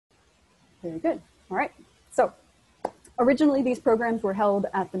Very good. All right. So originally these programs were held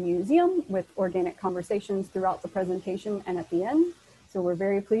at the museum with organic conversations throughout the presentation and at the end. So we're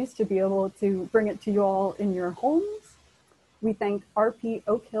very pleased to be able to bring it to you all in your homes. We thank RP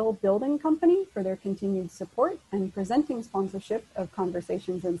Oak Hill Building Company for their continued support and presenting sponsorship of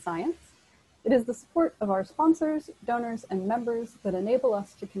Conversations in Science. It is the support of our sponsors, donors, and members that enable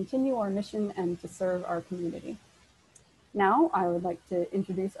us to continue our mission and to serve our community. Now, I would like to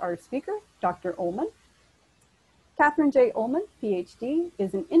introduce our speaker, Dr. Ullman. Catherine J. Ullman, PhD,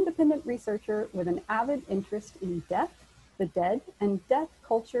 is an independent researcher with an avid interest in death, the dead, and death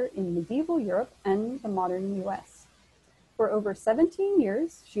culture in medieval Europe and the modern US. For over 17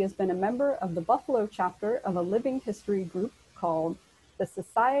 years, she has been a member of the Buffalo chapter of a living history group called the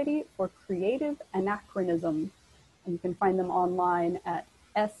Society for Creative Anachronism. And you can find them online at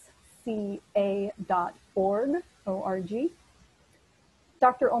sca.org.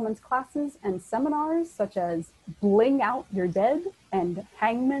 Dr. Ullman's classes and seminars, such as Bling Out Your Dead and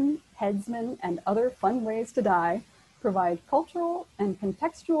Hangman, Headsman, and Other Fun Ways to Die, provide cultural and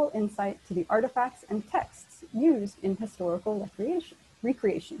contextual insight to the artifacts and texts used in historical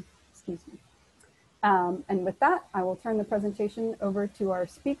recreation. And with that, I will turn the presentation over to our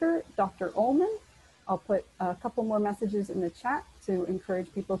speaker, Dr. Ullman. I'll put a couple more messages in the chat to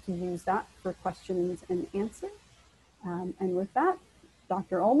encourage people to use that for questions and answers. And with that,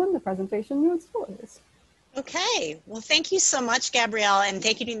 Dr. Ullman, the presentation is yours. Okay, well, thank you so much, Gabrielle, and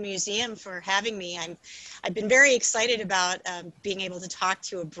thank you to the museum for having me. I've been very excited about being able to talk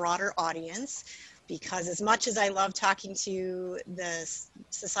to a broader audience, because as much as I love talking to the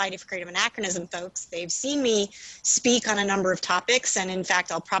Society for Creative Anachronism folks, they've seen me speak on a number of topics, and in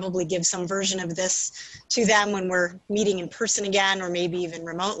fact, I'll probably give some version of this to them when we're meeting in person again, or maybe even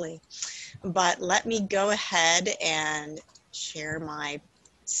remotely. But let me go ahead and share my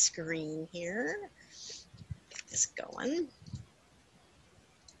screen here. Get this going.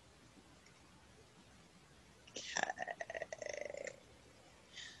 Okay.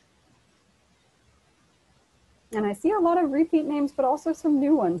 And I see a lot of repeat names, but also some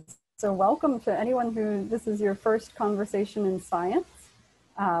new ones. So welcome to anyone who this is your first conversation in science.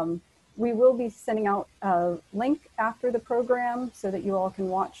 We will be sending out a link after the program so that you all can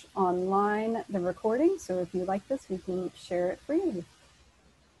watch online the recording. So if you like this, we can share it freely.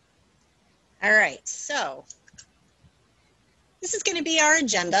 All right, so this is going to be our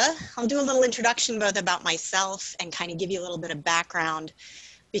agenda. I'll do a little introduction both about myself and kind of give you a little bit of background,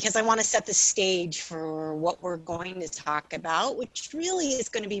 because I want to set the stage for what we're going to talk about, which really is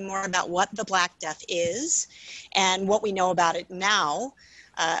going to be more about what the Black Death is and what we know about it now.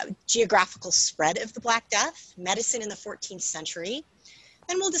 Geographical spread of the Black Death, medicine in the 14th century.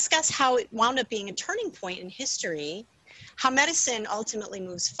 Then we'll discuss how it wound up being a turning point in history, how medicine ultimately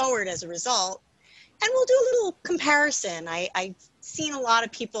moves forward as a result, and we'll do a little comparison. I've seen a lot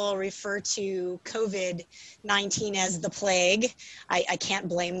of people refer to COVID-19 as the plague. I can't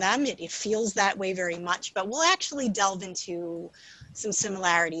blame them. It feels that way very much, but we'll actually delve into some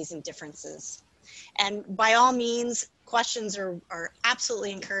similarities and differences. And by all means, questions are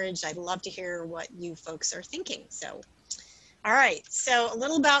absolutely encouraged. I'd love to hear what you folks are thinking. So, all right, so a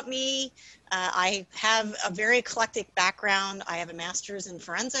little about me. I have a very eclectic background. I have a master's in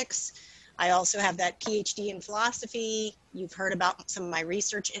forensics. I also have that PhD in philosophy. You've heard about some of my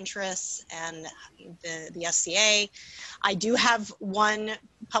research interests and the SCA. I do have one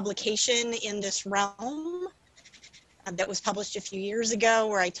publication in this realm that was published a few years ago,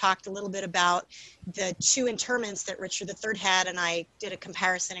 where I talked a little bit about the two interments that Richard III had, and I did a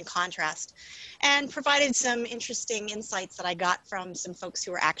comparison and contrast and provided some interesting insights that I got from some folks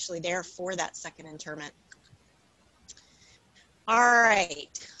who were actually there for that second interment. All right,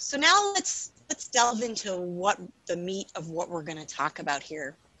 so now let's delve into what the meat of what we're going to talk about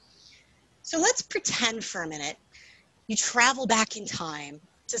here. So let's pretend for a minute you travel back in time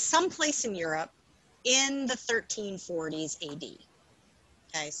to some place in Europe in the 1340s AD.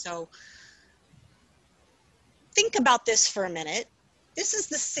 Okay, so think about this for a minute. This is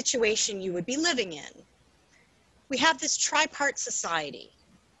the situation you would be living in. We have this tripart society.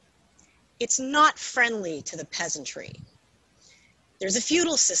 It's not friendly to the peasantry. There's a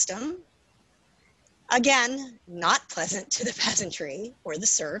feudal system. Again, not pleasant to the peasantry or the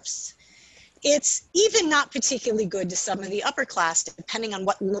serfs. It's even not particularly good to some of the upper class, depending on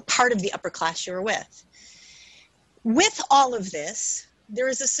what part of the upper class you're with. With all of this, there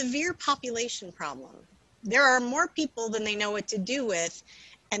is a severe population problem. There are more people than they know what to do with,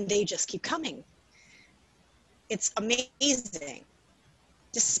 and they just keep coming. It's amazing.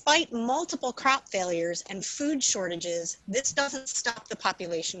 Despite multiple crop failures and food shortages, this doesn't stop the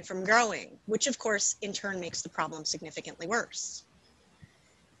population from growing, which of course in turn makes the problem significantly worse.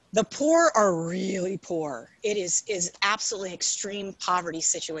 The poor are really poor. It is absolutely extreme poverty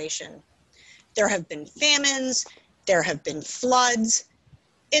situation. There have been famines, there have been floods.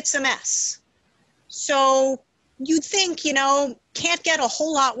 It's a mess. So you'd think, you know, can't get a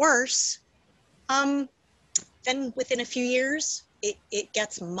whole lot worse. Then within a few years, it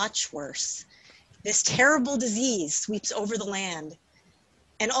gets much worse. This terrible disease sweeps over the land,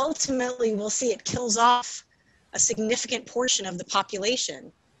 and ultimately we'll see it kills off a significant portion of the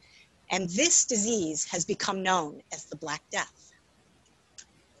population. And this disease has become known as the Black Death.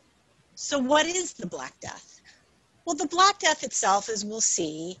 So what is the Black Death? Well, the Black Death itself, as we'll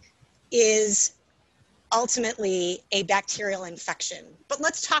see, is ultimately a bacterial infection. But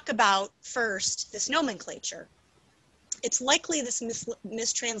let's talk about first this nomenclature. It's likely this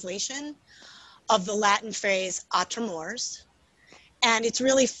mistranslation of the Latin phrase atra mors, and it's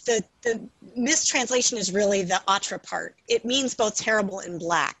really the mistranslation is really the atra part. It means both terrible and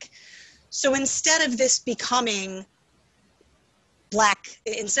black. So instead of this becoming black,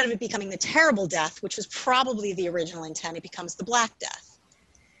 instead of it becoming the terrible death, which was probably the original intent, it becomes the Black Death.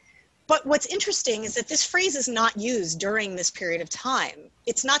 But what's interesting is that this phrase is not used during this period of time.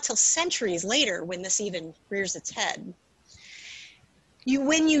 It's not till centuries later when this even rears its head.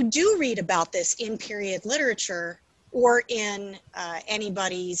 When you do read about this in period literature or in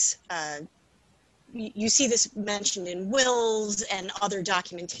anybody's, you see this mentioned in wills and other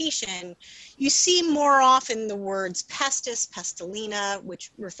documentation, you see more often the words pestis, pestilina, which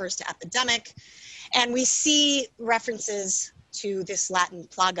refers to epidemic, and we see references to this Latin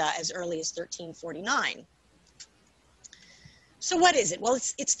plaga as early as 1349. So what is it? Well,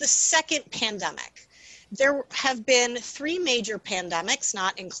 it's the second pandemic. There have been 3 major pandemics,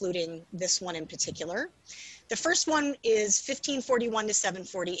 not including this one in particular. The first one is 1541 to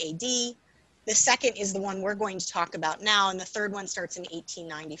 740 AD. The second is the one we're going to talk about now, and the third one starts in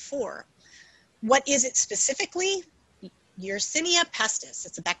 1894. What is it specifically? Yersinia pestis.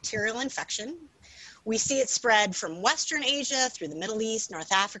 It's a bacterial infection. We see it spread from Western Asia through the Middle East,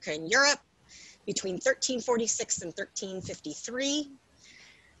 North Africa, and Europe between 1346 and 1353.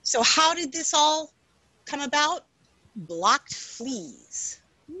 So how did this all come about? Blocked fleas.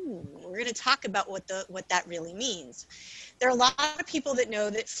 We're going to talk about what that really means. There are a lot of people that know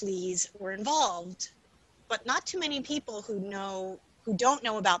that fleas were involved, but not too many people who don't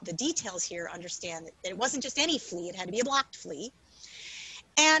know about the details here understand that it wasn't just any flea, it had to be a blocked flea.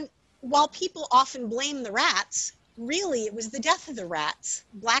 And while people often blame the rats, really it was the death of the rats,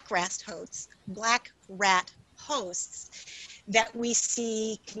 black rat hosts, that we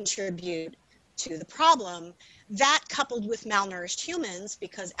see contribute to the problem. That coupled with malnourished humans,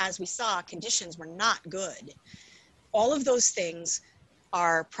 because as we saw, conditions were not good. All of those things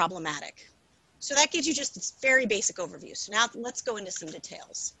are problematic. So that gives you just this very basic overview. So now let's go into some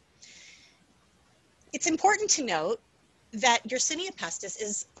details. It's important to note that Yersinia pestis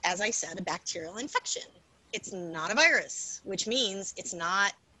is, as I said, a bacterial infection. It's not a virus, which means it's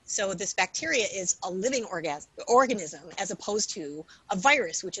not, so this bacteria is a living organism as opposed to a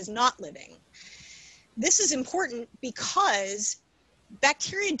virus, which is not living. This is important because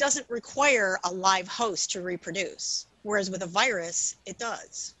bacteria doesn't require a live host to reproduce, whereas with a virus, it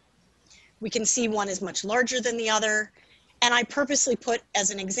does. We can see one is much larger than the other, and I purposely put as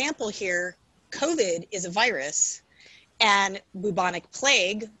an example here, COVID is a virus, and bubonic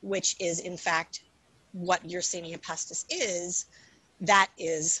plague, which is in fact what Yersinia pestis is, that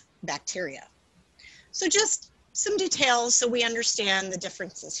is bacteria. So just some details so we understand the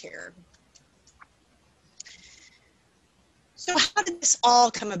differences here. So how did this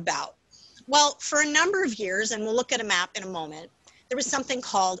all come about? Well, for a number of years, and we'll look at a map in a moment, there was something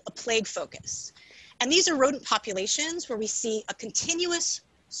called a plague focus. And these are rodent populations where we see a continuous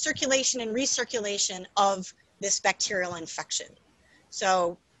circulation and recirculation of this bacterial infection.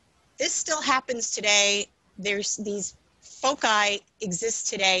 So this still happens today. There's these foci exist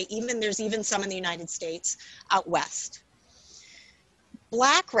today, there's even some in the United States out west.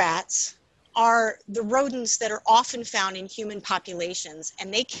 Black rats are the rodents that are often found in human populations,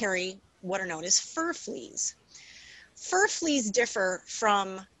 and they carry what are known as fur fleas. Fur fleas differ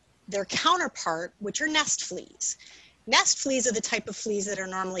from their counterpart, which are nest fleas. Nest fleas are the type of fleas that are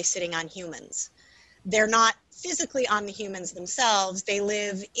normally sitting on humans. They're not physically on the humans themselves. They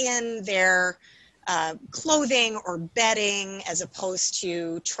live in their clothing or bedding as opposed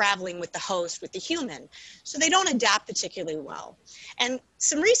to traveling with the host, with the human. So they don't adapt particularly well. And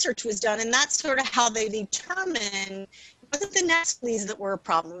some research was done, and that's sort of how they determine wasn't the nest fleas that were a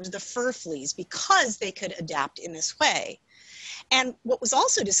problem, it was the fur fleas, because they could adapt in this way. And what was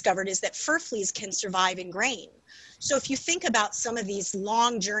also discovered is that fur fleas can survive in grain. So if you think about some of these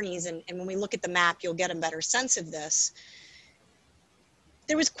long journeys, and when we look at the map, you'll get a better sense of this.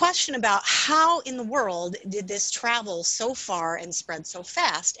 There was question about how in the world did this travel so far and spread so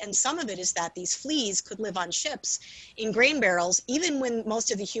fast? And some of it is that these fleas could live on ships in grain barrels, even when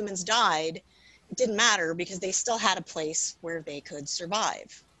most of the humans died. It didn't matter because they still had a place where they could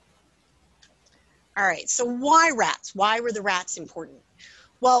survive. All right, so why rats? Why were the rats important?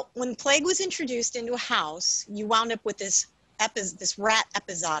 Well, when plague was introduced into a house, you wound up with this rat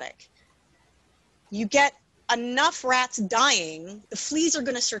episodic. You get enough rats dying, the fleas are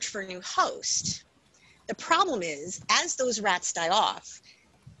going to search for a new host. The problem is, as those rats die off,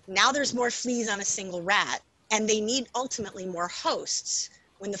 now there's more fleas on a single rat, and they need ultimately more hosts.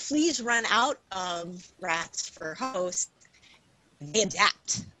 When the fleas run out of rats for hosts, they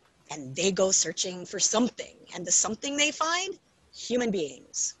adapt, and they go searching for something. And the something they find? Human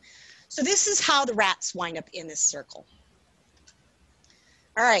beings. So this is how the rats wind up in this circle.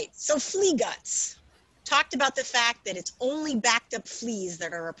 All right, so flea guts. Talked about the fact that it's only backed up fleas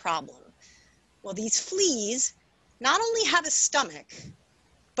that are a problem. Well, these fleas not only have a stomach,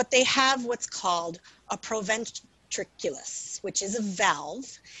 but they have what's called a proventriculus, which is a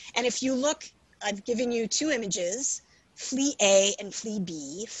valve. And if you look, I've given you two images, flea A and flea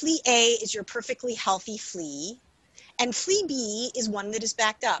B. Flea A is your perfectly healthy flea, and flea B is one that is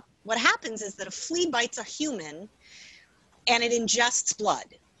backed up. What happens is that a flea bites a human and it ingests blood.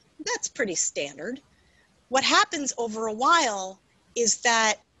 That's pretty standard. What happens over a while is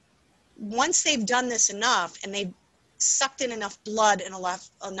that once they've done this enough and they've sucked in enough blood and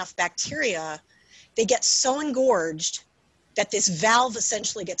enough bacteria, they get so engorged that this valve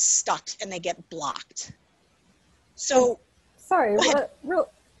essentially gets stuck and they get blocked. So, sorry,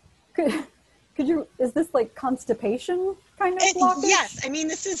 could you, is this like constipation kind of blockage? Yes, I mean,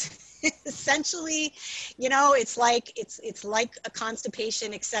 this is essentially, you know, it's like a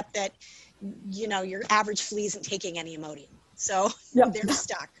constipation, except that, you know, your average flea isn't taking any Imodium. So yep. They're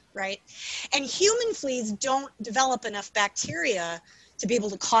stuck, right? And human fleas don't develop enough bacteria to be able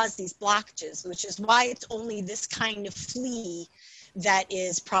to cause these blockages, which is why it's only this kind of flea that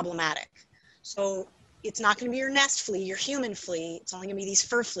is problematic. So it's not going to be your nest flea, your human flea. It's only going to be these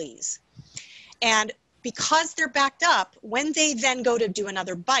fur fleas. And because they're backed up, when they then go to do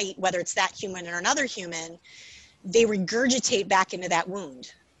another bite, whether it's that human or another human, they regurgitate back into that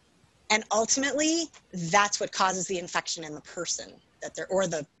wound. And ultimately, that's what causes the infection in the person or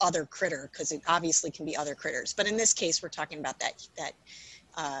the other critter, because it obviously can be other critters. But in this case, we're talking about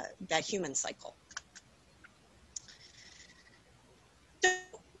that human cycle. So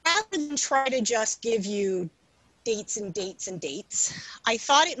rather than try to just give you dates and dates and dates, I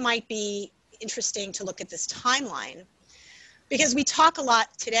thought it might be interesting to look at this timeline, because we talk a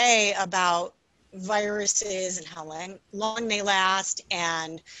lot today about viruses and how long they last,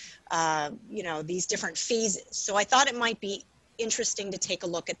 and you know, these different phases. So I thought it might be interesting to take a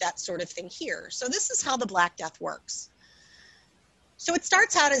look at that sort of thing here. So this is how the Black Death works. So it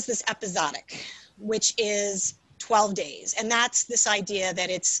starts out as this episodic, which is 12 days. And that's this idea that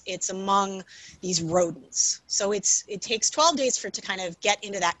it's among these rodents. So it takes 12 days for it to kind of get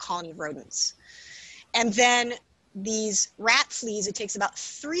into that colony of rodents. And then these rat fleas, it takes about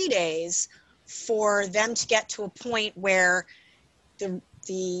 3 days for them to get to a point where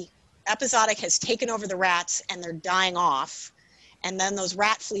the episodic has taken over the rats and they're dying off. And then those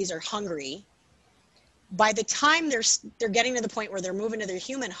rat fleas are hungry. By the time they're getting to the point where they're moving to their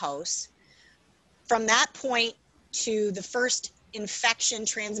human hosts, from that point to the first infection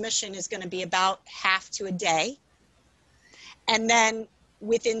transmission is going to be about half to a day. And then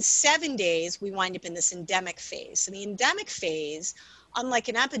within 7 days, we wind up in this endemic phase. So the endemic phase, unlike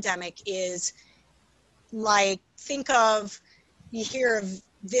an epidemic, is like, think of, you hear of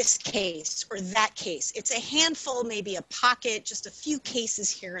this case or that case. It's a handful, maybe a pocket, just a few cases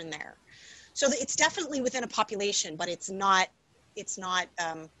here and there. So it's definitely within a population, but it's not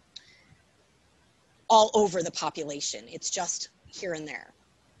all over the population. It's just here and there.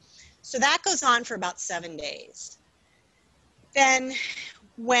 So that goes on for about 7 days. Then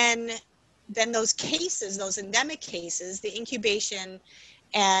those cases, those endemic cases, the incubation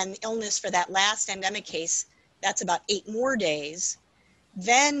and illness for that last endemic case, that's about 8 more days.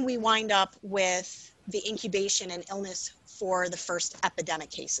 Then we wind up with the incubation and illness for the first epidemic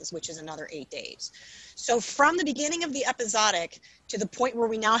cases, which is another 8 days. So from the beginning of the episodic to the point where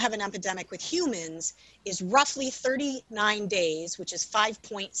we now have an epidemic with humans is roughly 39 days, which is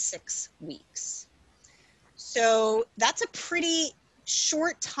 5.6 weeks. So that's a pretty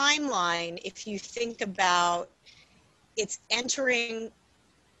short timeline if you think about it's entering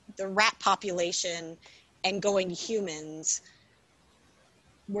the rat population and going to humans.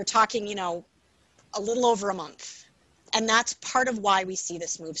 We're talking, you know, a little over a month. And that's part of why we see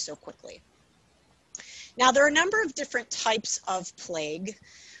this move so quickly. Now, there are a number of different types of plague.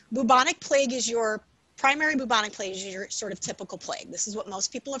 Bubonic plague is your primary bubonic plague is your sort of typical plague. This is what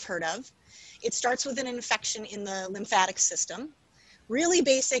most people have heard of. It starts with an infection in the lymphatic system. Really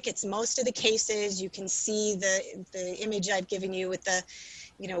basic. It's most of the cases. You can see the image I've given you with the,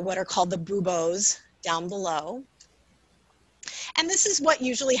 you know, what are called the buboes down below. And this is what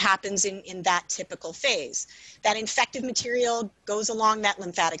usually happens in that typical phase. That infective material goes along that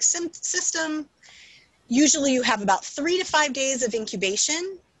lymphatic system. Usually you have about 3 to 5 days of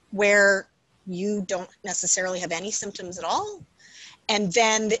incubation where you don't necessarily have any symptoms at all. And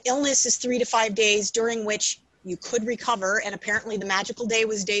then the illness is 3 to 5 days during which you could recover. And apparently the magical day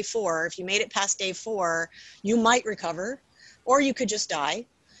was day 4. If you made it past day 4, you might recover, or you could just die.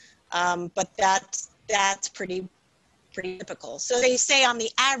 But that's pretty typical. So they say on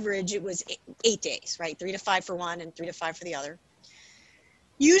the average it was 8 days, right? 3 to 5 for one and 3 to 5 for the other.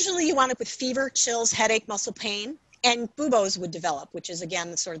 Usually you wind up with fever, chills, headache, muscle pain, and buboes would develop, which is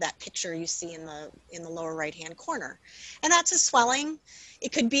again sort of that picture you see in the lower right hand corner. And that's a swelling.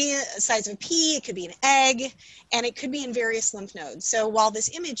 It could be the size of a pea, it could be an egg, and it could be in various lymph nodes. So while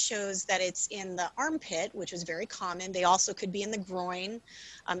this image shows that it's in the armpit, which is very common, they also could be in the groin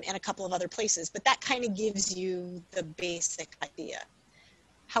and a couple of other places, but that kind of gives you the basic idea.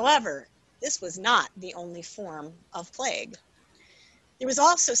 However, this was not the only form of plague. There was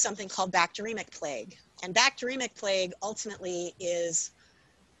also something called bacteremic plague, and bacteremic plague ultimately is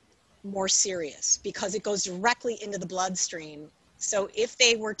more serious because it goes directly into the bloodstream. So if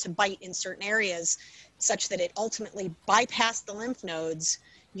they were to bite in certain areas such that it ultimately bypassed the lymph nodes,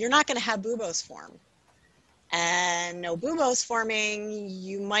 you're not going to have buboes form. And no buboes forming,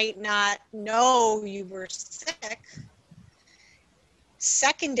 you might not know you were sick.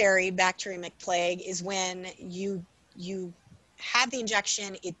 Secondary bacteremic plague is when you have the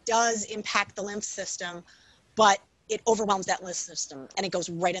injection, it does impact the lymph system, but it overwhelms that lymph system and it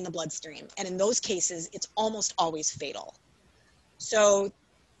goes right in the bloodstream. And in those cases, it's almost always fatal. So,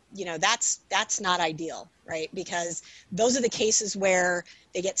 you know, that's not ideal, right? Because those are the cases where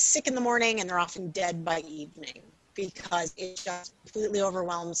they get sick in the morning and they're often dead by evening because it just completely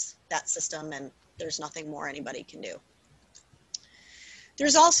overwhelms that system and there's nothing more anybody can do.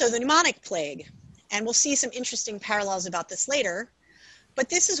 There's also the pneumonic plague, and we'll see some interesting parallels about this later, but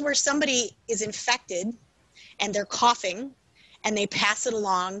this is where somebody is infected and they're coughing and they pass it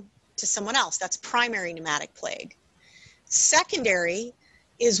along to someone else. That's primary pneumatic plague. Secondary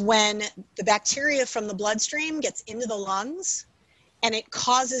is when the bacteria from the bloodstream gets into the lungs and it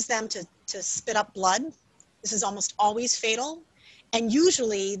causes them to spit up blood. This is almost always fatal. And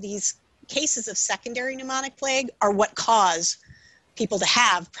usually these cases of secondary pneumonic plague are what cause people to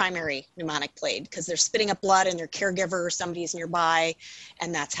have primary pneumonic plague because they're spitting up blood and their caregiver or somebody's nearby,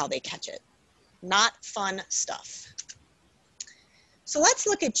 and that's how they catch it. Not fun stuff. So let's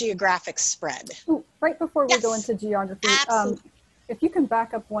look at geographic spread. Ooh, right before we go into geography, if you can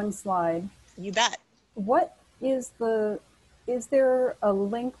back up one slide. You bet. What is is there a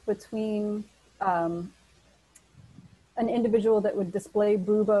link between an individual that would display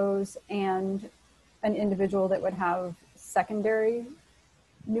buboes and an individual that would have secondary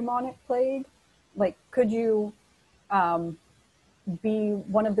pneumonic plague? Like, could you be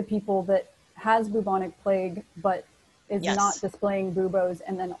one of the people that has bubonic plague but is not displaying buboes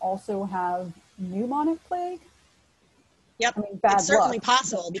and then also have pneumonic plague? Yep, I mean, bad it's certainly luck.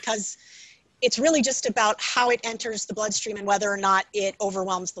 possible because it's really just about how it enters the bloodstream and whether or not it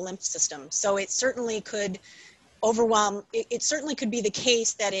overwhelms the lymph system. So it certainly could overwhelm, it certainly could be the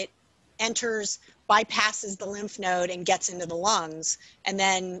case that it enters, bypasses the lymph node and gets into the lungs. And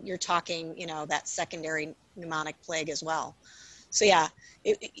then you're talking, you know, that secondary pneumonic plague as well. So yeah,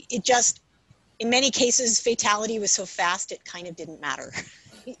 it just, in many cases, fatality was so fast, it kind of didn't matter.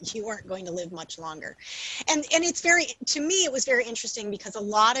 You weren't going to live much longer. And it's very, to me, it was very interesting because a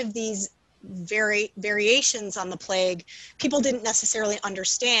lot of these variations on the plague, people didn't necessarily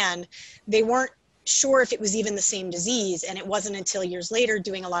understand. They weren't sure if it was even the same disease. And it wasn't until years later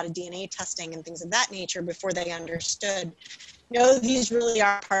doing a lot of DNA testing and things of that nature before they understood, no, these really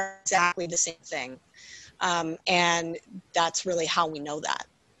are exactly the same thing. And that's really how we know that.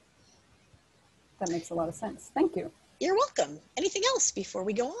 That makes a lot of sense. Thank you. You're welcome. Anything else before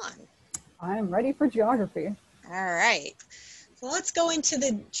we go on? I'm ready for geography. All right. So let's go into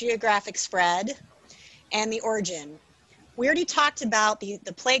the geographic spread. and the origin. We already talked about the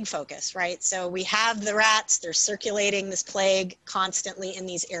plague focus, right? So we have the rats, they're circulating this plague constantly in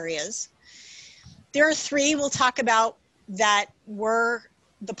these areas. There are three we'll talk about that were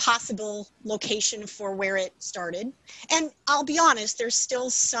the possible location for where it started. And I'll be honest, there's still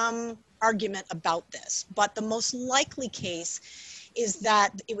some argument about this, but the most likely case is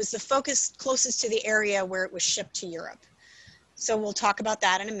that it was the focus closest to the area where it was shipped to Europe. So we'll talk about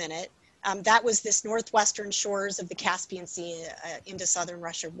that in a minute. That was this northwestern shores of the Caspian Sea into southern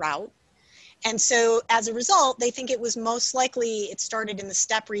Russia route. And so as a result, they think it was most likely it started in the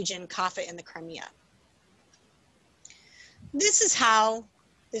steppe region, Kaffa in the Crimea. This is how,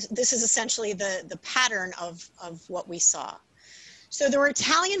 this is essentially the pattern of what we saw. So there were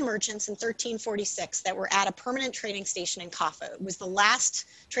Italian merchants in 1346 that were at a permanent trading station in Kaffa. It was the last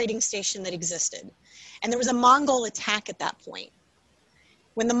trading station that existed. And there was a Mongol attack at that point.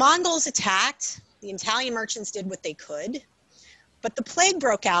 When the Mongols attacked, the Italian merchants did what they could, but the plague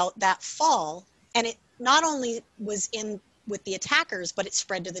broke out that fall, and it not only was in with the attackers, but it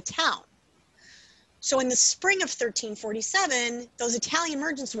spread to the town. So in the spring of 1347, those Italian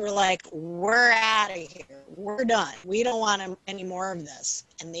merchants were like, we're out of here, we're done, we don't want any more of this,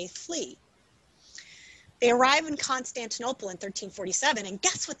 and they flee. They arrive in Constantinople in 1347, and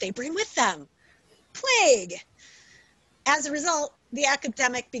guess what they bring with them? Plague. As a result, the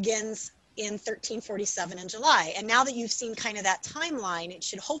epidemic begins in 1347 in July. And now that you've seen kind of that timeline, it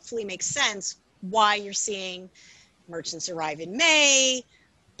should hopefully make sense why you're seeing merchants arrive in May.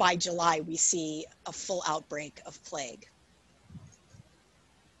 By July, we see a full outbreak of plague.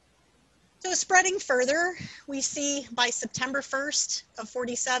 So spreading further, we see by September 1st of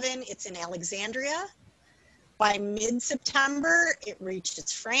 47, it's in Alexandria. By mid-September, it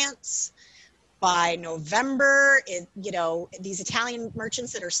reaches France. By November, these Italian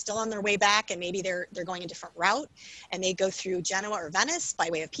merchants that are still on their way back, and maybe they're going a different route, and they go through Genoa or Venice by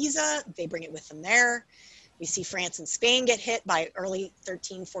way of Pisa, they bring it with them there. We see France and Spain get hit by early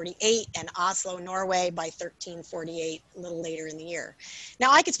 1348, and Oslo, Norway by 1348, a little later in the year.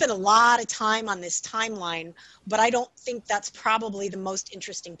 Now, I could spend a lot of time on this timeline, but I don't think that's probably the most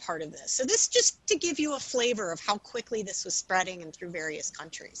interesting part of this. So this just to give you a flavor of how quickly this was spreading and through various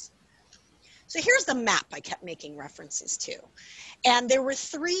countries. So here's the map I kept making references to. And there were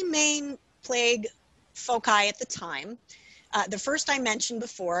three main plague foci at the time. The first I mentioned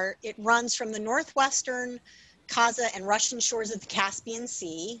before, it runs from the northwestern Kazakh and Russian shores of the Caspian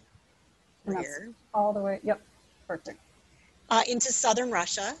Sea, here, all the way, yep, perfect, into southern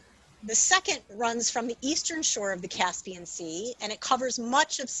Russia. The second runs from the eastern shore of the Caspian Sea, and it covers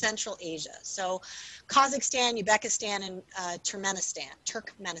much of Central Asia. So Kazakhstan, Uzbekistan, and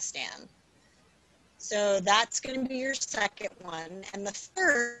Turkmenistan. So that's going to be your second one. And the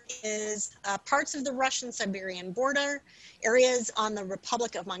third is parts of the Russian-Siberian border, areas on the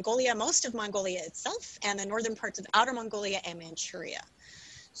Republic of Mongolia, most of Mongolia itself, and the northern parts of Outer Mongolia and Manchuria.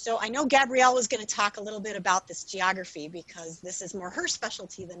 So I know Gabrielle was going to talk a little bit about this geography because this is more her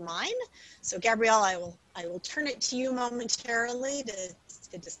specialty than mine. So Gabrielle, I will turn it to you momentarily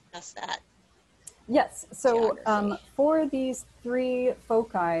to discuss that. Yes, so for these three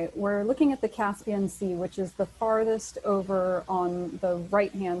foci, we're looking at the Caspian Sea, which is the farthest over on the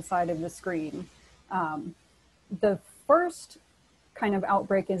right-hand side of the screen. The first kind of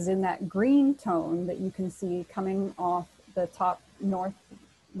outbreak is in that green tone that you can see coming off the top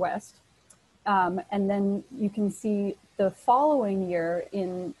northwest. And then you can see the following year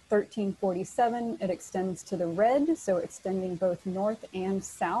in 1347, it extends to the red, so extending both north and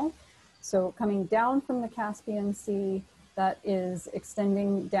south. So coming down from the Caspian Sea, that is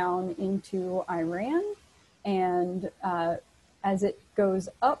extending down into Iran. And as it goes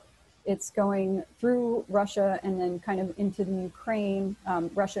up, it's going through Russia and then kind of into the Ukraine,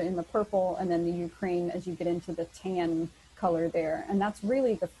 Russia in the purple, and then the Ukraine as you get into the tan color there. And that's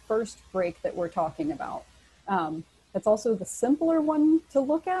really the first break that we're talking about. It's also the simpler one to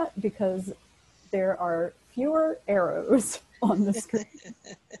look at because there are fewer arrows on the screen.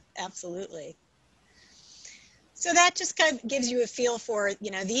 Absolutely. So that just kind of gives you a feel for,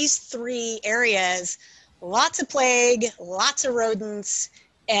 these three areas, lots of plague, lots of rodents,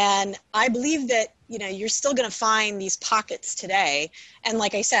 and I believe that, you're still going to find these pockets today. And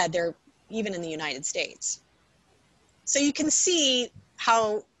like I said, they're even in the United States. So you can see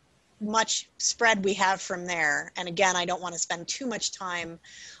how much spread we have from there. And again, I don't want to spend too much time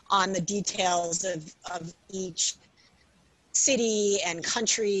on the details of each city and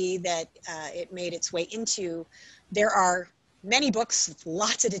country that it made its way into. There are many books with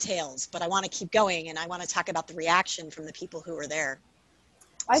lots of details, but I want to keep going and I want to talk about the reaction from the people who were there.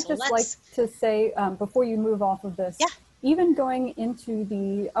 I'd So just like let's, to say, before you move off of this, yeah, even going into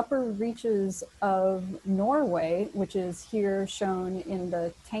the upper reaches of Norway, which is here shown in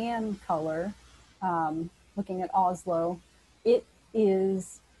the tan color, looking at Oslo, it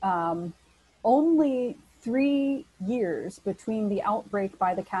is only 3 years between the outbreak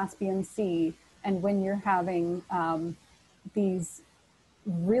by the Caspian Sea and when you're having these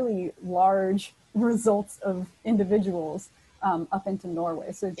really large results of individuals up into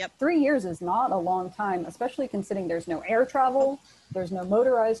Norway. So yep. 3 years is not a long time, especially considering there's no air travel, there's no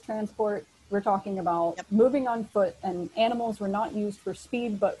motorized transport. We're talking about moving on foot, and animals were not used for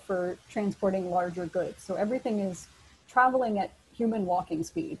speed, but for transporting larger goods. So everything is traveling at human walking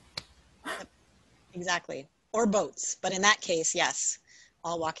speed. Yep, exactly. Or boats, but in that case, yes,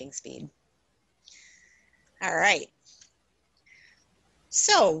 all walking speed. All right.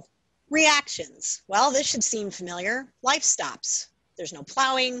 So, reactions. Well, this should seem familiar. Life stops. There's no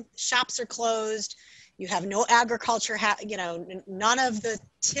plowing, shops are closed, you have no agriculture, none of the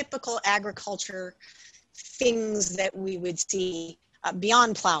typical agriculture things that we would see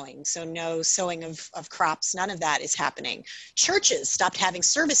beyond plowing. So no sowing of crops, none of that is happening. Churches stopped having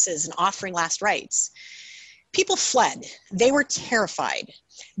services and offering last rites. People fled. They were terrified.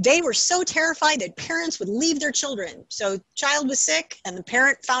 They were so terrified that parents would leave their children. So child was sick and the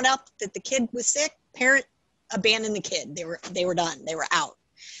parent found out that the kid was sick, parent abandoned the kid. They were done. They were out.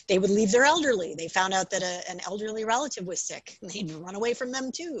 They would leave their elderly. They found out that an elderly relative was sick and they'd run away from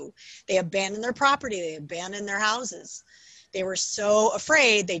them too. They abandoned their property. They abandoned their houses. They were so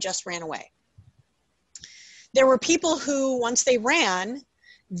afraid they just ran away. There were people who, once they ran,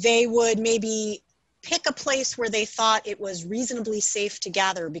 they would maybe pick a place where they thought it was reasonably safe to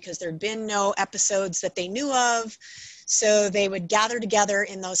gather because there'd been no episodes that they knew of. So they would gather together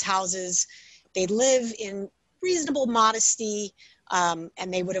in those houses. They'd live in reasonable modesty,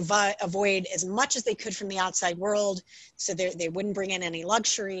 and they would avoid as much as they could from the outside world, so they wouldn't bring in any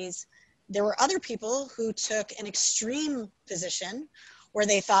luxuries. There were other people who took an extreme position where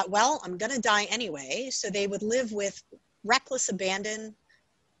they thought, well, I'm going to die anyway. So they would live with reckless abandon.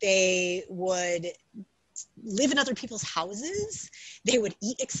 They would live in other people's houses. They would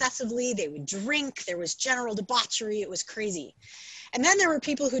eat excessively. They would drink. There was general debauchery. It was crazy. And then there were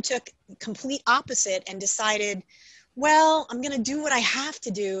people who took complete opposite and decided, well, I'm going to do what I have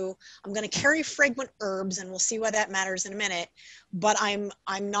to do. I'm going to carry fragrant herbs, and we'll see why that matters in a minute. But I'm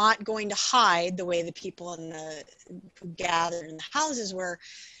not going to hide the way the people who gathered in the houses were.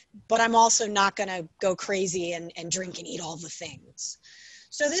 But I'm also not going to go crazy and drink and eat all the things.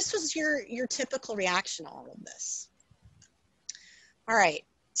 So this was your typical reaction to all of this. All right.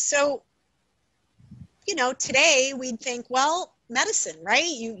 So, today we'd think, well, medicine, right?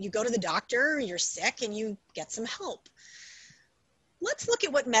 You go to the doctor, you're sick, and you get some help. Let's look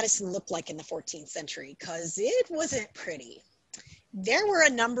at what medicine looked like in the 14th century, because it wasn't pretty. There were a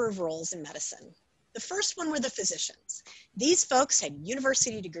number of roles in medicine. The first one were the physicians. These folks had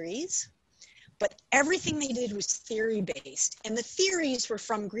university degrees, but everything they did was theory-based, and the theories were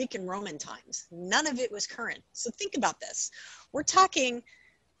from Greek and Roman times. None of it was current. So think about this. We're talking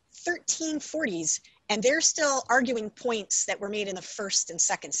 1340s, and they're still arguing points that were made in the 1st and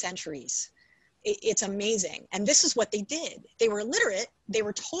 2nd centuries. It's amazing. And this is what they did. They were literate, they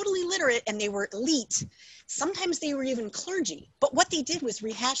were totally literate, and they were elite. Sometimes they were even clergy. But what they did was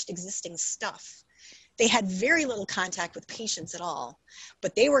rehashed existing stuff. They had very little contact with patients at all,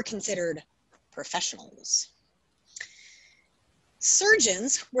 but they were considered professionals.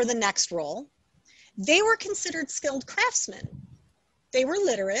 Surgeons were the next role. They were considered skilled craftsmen. They were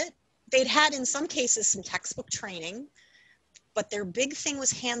literate. They'd had, in some cases, some textbook training, but their big thing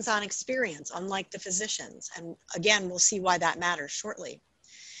was hands-on experience, unlike the physicians. And again, we'll see why that matters shortly.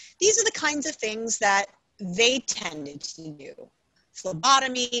 These are the kinds of things that they tended to do.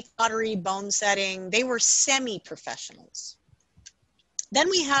 Phlebotomy, cautery, bone setting, they were semi-professionals. Then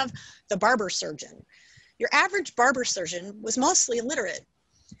we have the barber surgeon. Your average barber surgeon was mostly illiterate.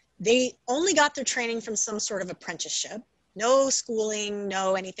 They only got their training from some sort of apprenticeship. No schooling,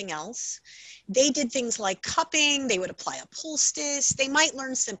 no anything else. They did things like cupping, they would apply a poultice, they might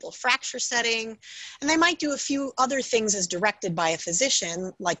learn simple fracture setting, and they might do a few other things as directed by a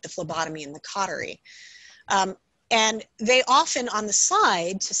physician, like the phlebotomy and the cautery. And they often, on the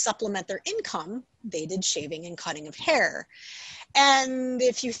side, to supplement their income, they did shaving and cutting of hair. And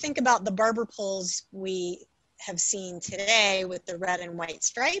if you think about the barber poles we have seen today with the red and white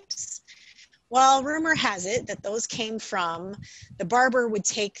stripes, well, rumor has it that those came from the barber would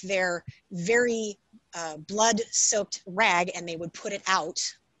take their very blood-soaked rag and they would put it out,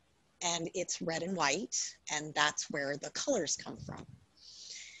 and it's red and white, and that's where the colors come from.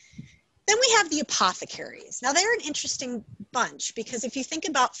 Then we have the apothecaries. Now they're an interesting bunch because if you think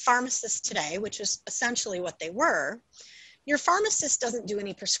about pharmacists today, which is essentially what they were, your pharmacist doesn't do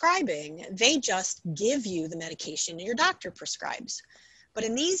any prescribing. They just give you the medication your doctor prescribes. But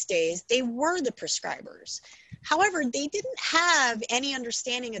in these days, they were the prescribers. However, they didn't have any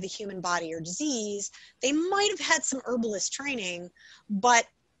understanding of the human body or disease. They might have had some herbalist training, but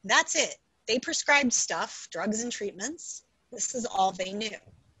that's it. They prescribed stuff, drugs and treatments. This is all they knew.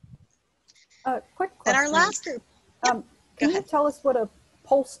 Quick question. Then our last group. Yep, can you tell us what a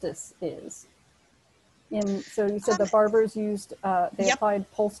poultice is? So you said the barbers used, they applied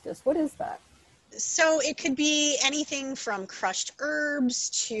poultice. What is that? So it could be anything from crushed herbs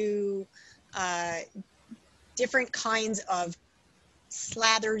to different kinds of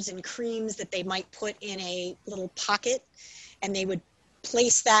slathers and creams that they might put in a little pocket, and they would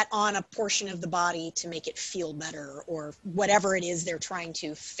place that on a portion of the body to make it feel better or whatever it is they're trying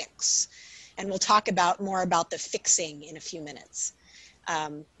to fix. And we'll talk more about the fixing in a few minutes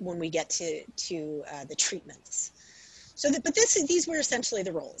when we get to the treatments. So, but these were essentially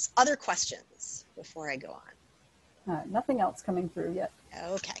the roles. Other questions before I go on? Nothing else coming through yet.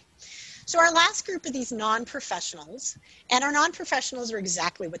 Okay. So our last group are these non-professionals, and our non-professionals are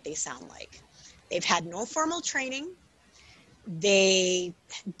exactly what they sound like. They've had no formal training.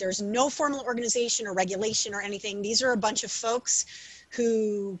 There's no formal organization or regulation or anything. These are a bunch of folks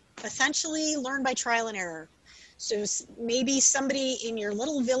who essentially learn by trial and error. So maybe somebody in your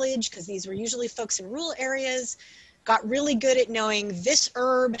little village, because these were usually folks in rural areas, got really good at knowing this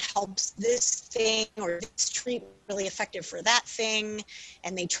herb helps this thing or this treatment really effective for that thing,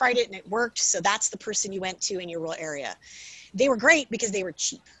 and they tried it and it worked, so that's the person you went to in your rural area. They were great because they were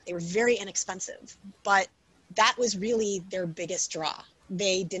cheap. They were very inexpensive, but that was really their biggest draw.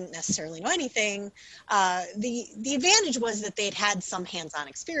 They didn't necessarily know anything. The advantage was that they'd had some hands-on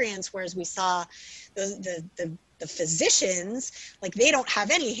experience, whereas we saw the physicians, like they don't have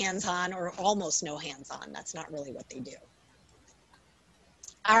any hands-on or almost no hands-on. That's not really what they do.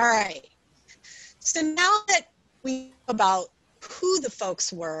 All right. So now that we know about who the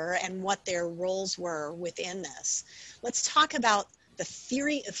folks were and what their roles were within this, let's talk about the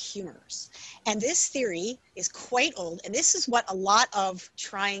theory of humors. And this theory is quite old, and this is what a lot of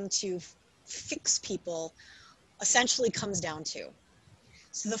trying to fix people essentially comes down to.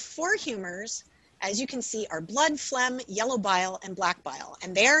 So the 4 humors, as you can see, are blood, phlegm, yellow bile, and black bile.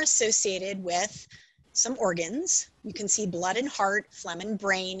 And they are associated with some organs. You can see blood and heart, phlegm and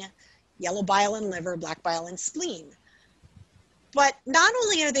brain, yellow bile and liver, black bile and spleen. But not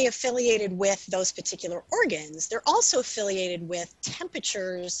only are they affiliated with those particular organs, they're also affiliated with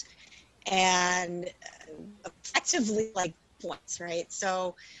temperatures and effectively like points, right?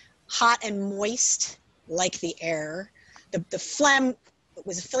 So hot and moist, like the air. The phlegm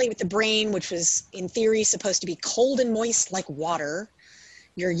was affiliated with the brain, which was in theory supposed to be cold and moist like water.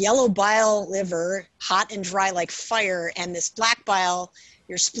 Your yellow bile liver, hot and dry like fire, and this black bile,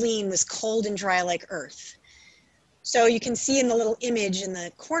 your spleen, was cold and dry like earth. So you can see in the little image in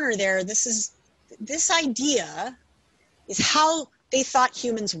the corner there, this idea is how they thought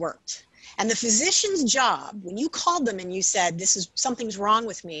humans worked. And the physician's job, when you called them and you said, something's wrong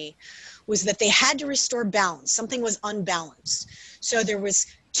with me, was that they had to restore balance. Something was unbalanced. So there was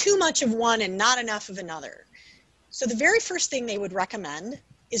too much of one and not enough of another. So the very first thing they would recommend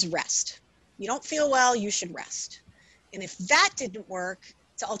is rest. You don't feel well, you should rest. And if that didn't work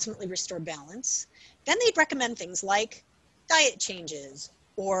to ultimately restore balance, then they'd recommend things like diet changes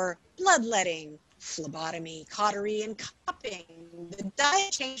or bloodletting, phlebotomy, cautery, and cupping. The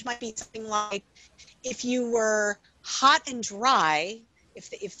diet change might be something like if you were hot and dry,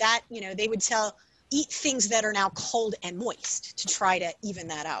 if that, they would eat things that are now cold and moist to try to even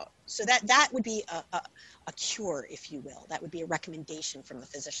that out. So that would be a cure, if you will. That would be a recommendation from the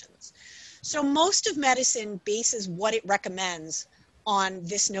physicians. So most of medicine bases what it recommends on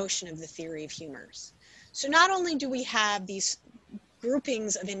this notion of the theory of humors. So not only do we have these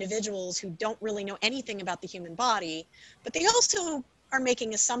groupings of individuals who don't really know anything about the human body, but they also are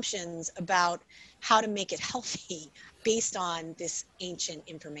making assumptions about how to make it healthy based on this ancient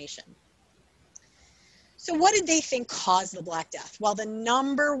information. So what did they think caused the Black Death? Well, the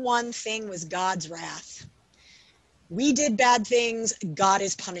number one thing was God's wrath. We did bad things, God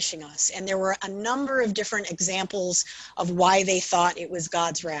is punishing us. And there were a number of different examples of why they thought it was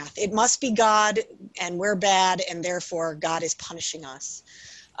God's wrath. It must be God, and we're bad, and therefore God is punishing us.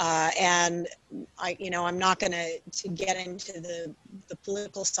 And I'm not going to get into the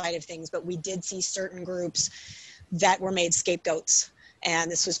political side of things, but we did see certain groups that were made scapegoats, and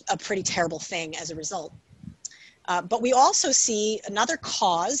this was a pretty terrible thing as a result. But we also see another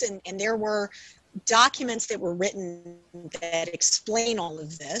cause, and there were documents that were written that explain all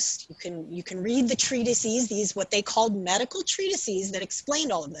of this. You can read the treatises, these what they called medical treatises that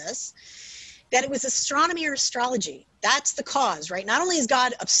explained all of this, that it was astronomy or astrology. That's the cause, right? Not only is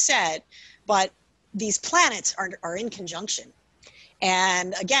God upset, but these planets are in conjunction.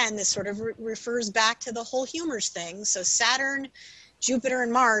 And again, this sort of refers back to the whole humors thing. So Saturn, Jupiter,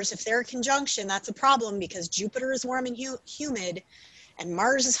 and Mars, if they're in conjunction, that's a problem because Jupiter is warm and humid, and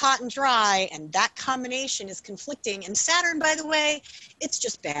Mars is hot and dry, and that combination is conflicting. And Saturn, by the way, it's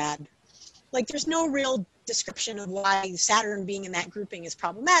just bad. Like, there's no real description of why Saturn being in that grouping is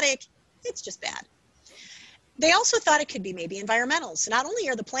problematic. It's just bad. They also thought it could be maybe environmental. So not only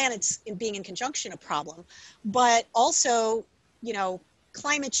are the planets being in conjunction a problem, but also, you know,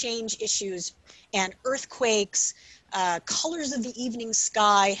 climate change issues and earthquakes, colors of the evening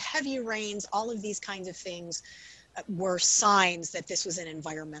sky, heavy rains, all of these kinds of things were signs that this was an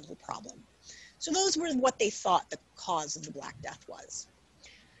environmental problem. So those were what they thought the cause of the Black Death was.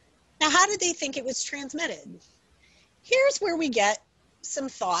 Now, how did they think it was transmitted? Here's where we get some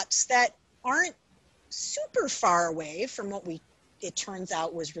thoughts that aren't super far away from what it turns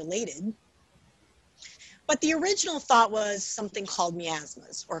out was related. But the original thought was something called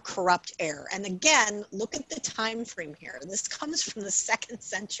miasmas, or corrupt air. And again, look at the time frame here. This comes from the 2nd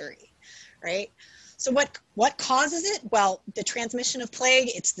century, right? So what causes it? Well, the transmission of plague,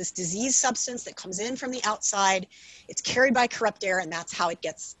 it's this disease substance that comes in from the outside. It's carried by corrupt air, and that's how it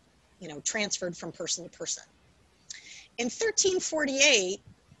gets, you know, transferred from person to person. In 1348,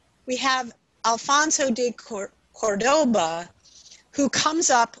 we have Alfonso de Cordoba, who comes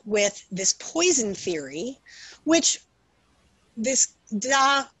up with this poison theory, which this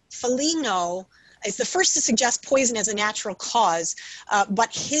da Foligno is the first to suggest poison as a natural cause,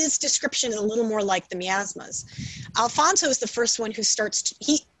 but his description is a little more like the miasmas. Alfonso is the first one who starts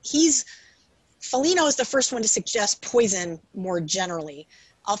to, Foligno is the first one to suggest poison more generally.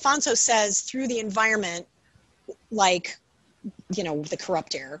 Alfonso says through the environment, like, you know, the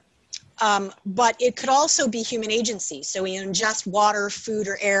corrupt air, but it could also be human agency. So we ingest water, food,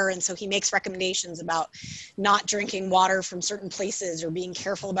 or air, and so he makes recommendations about not drinking water from certain places or being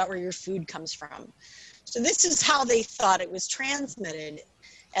careful about where your food comes from. So this is how they thought it was transmitted,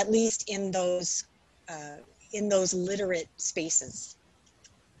 at least in those literate spaces.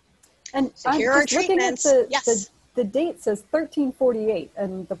 And so here are treatments. Yes. The date says 1348,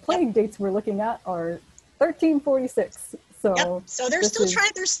 and the plague dates we're looking at are 1346. So, yep. So they're still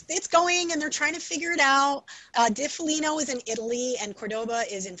trying, it's going, and they're trying to figure it out. De Foligno is in Italy, and Cordoba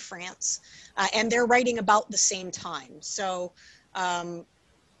is in France, and they're writing about the same time. So, you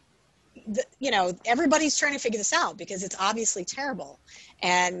know, everybody's trying to figure this out because it's obviously terrible,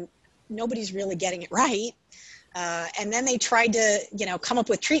 and nobody's really getting it right. And then they tried to, you know, come up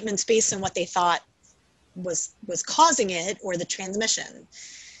with treatments based on what they thought was causing it or the transmission.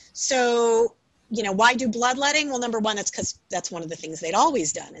 So, you know, why do bloodletting? Well, number one, it's because that's one of the things they'd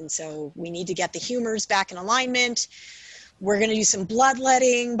always done. And so we need to get the humors back in alignment. We're going to do some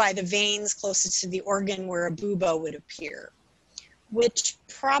bloodletting by the veins closest to the organ where a bubo would appear, which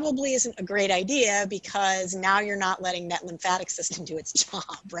probably isn't a great idea because now you're not letting that lymphatic system do its job,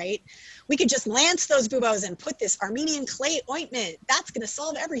 right? We could just lance those buboes and put this Armenian clay ointment. That's going to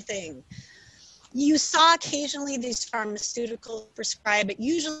solve everything. You saw occasionally these pharmaceuticals prescribed, but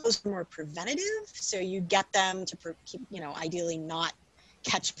usually those were more preventative. So you get them to, you know, ideally not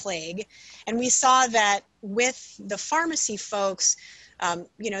catch plague. And we saw that with the pharmacy folks,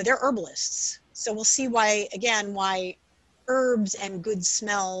 you know, they're herbalists. So we'll see why, again, why herbs and good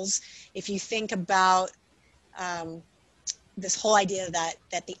smells, if you think about this whole idea that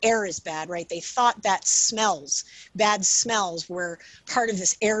the air is bad, right? They thought that bad smells were part of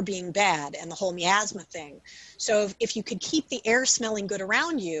this air being bad and the whole miasma thing. So if you could keep the air smelling good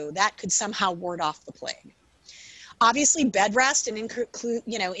around you, that could somehow ward off the plague. Obviously, bed rest and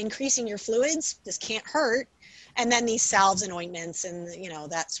you know, increasing your fluids, this can't hurt. And then these salves and ointments and, you know,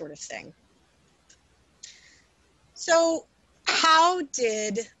 that sort of thing. So how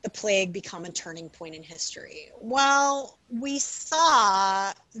did the plague become a turning point in history? Well, we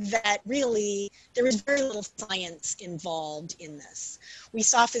saw that really there was very little science involved in this. We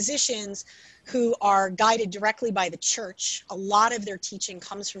saw physicians who are guided directly by the church. A lot of their teaching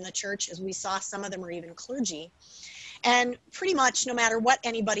comes from the church, as we saw some of them are even clergy. And pretty much no matter what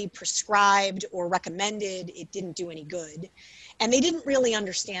anybody prescribed or recommended, it didn't do any good. And they didn't really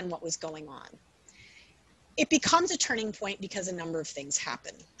understand what was going on. It becomes a turning point because a number of things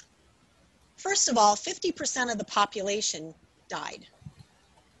happen. First of all, 50% of the population died.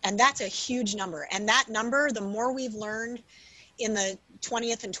 And that's a huge number. And that number, the more we've learned in the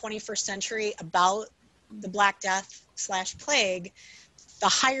 20th and 21st century about the Black Death/plague, the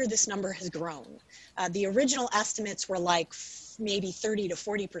higher this number has grown. The original estimates were like maybe 30 to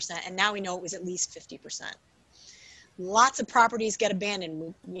 40%, and now we know it was at least 50%. Lots of properties get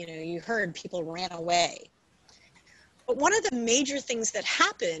abandoned. You know, you heard people ran away. But one of the major things that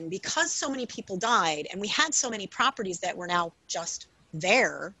happened, because so many people died and we had so many properties that were now just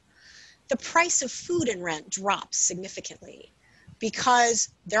there, the price of food and rent drops significantly because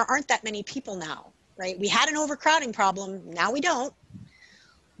there aren't that many people now, right? We had an overcrowding problem, now we don't.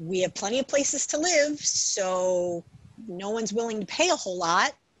 We have plenty of places to live, so no one's willing to pay a whole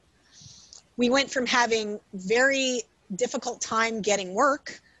lot. We went from having very difficult time getting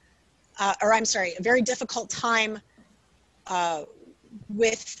work, a very difficult time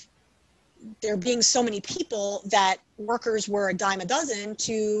with there being so many people that workers were a dime a dozen,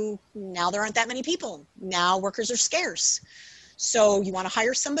 to now there aren't that many people. Now workers are scarce. So you want to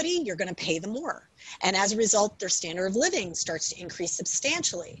hire somebody, you're going to pay them more. And as a result, their standard of living starts to increase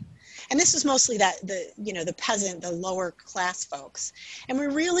substantially. And this is mostly the peasant, the lower class folks. And we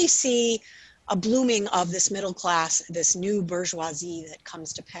really see a blooming of this middle class, this new bourgeoisie that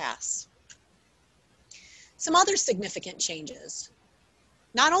comes to pass. Some other significant changes.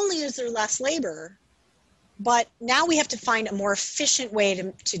 Not only is there less labor, but now we have to find a more efficient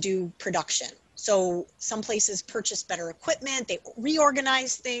way to do production. So some places purchased better equipment, they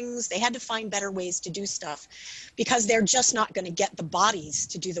reorganized things, they had to find better ways to do stuff because they're just not going to get the bodies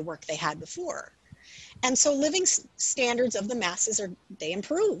to do the work they had before. And so living standards of the masses they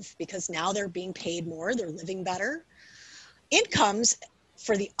improve because now they're being paid more, they're living better. Incomes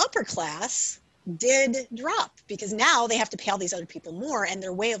for the upper class did drop because now they have to pay all these other people more and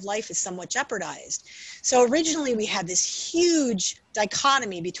their way of life is somewhat jeopardized. So originally we had this huge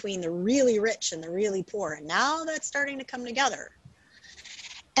dichotomy between the really rich and the really poor, and now that's starting to come together.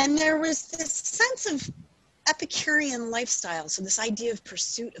 And there was this sense of Epicurean lifestyle, so this idea of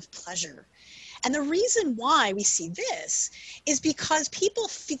pursuit of pleasure. And the reason why we see this is because people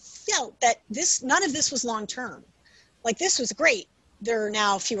felt that none of this was long-term. Like, this was great. There are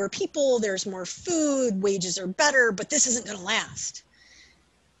now fewer people, there's more food, wages are better, but this isn't going to last.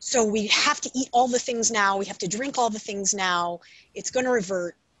 So we have to eat all the things now, we have to drink all the things now, it's going to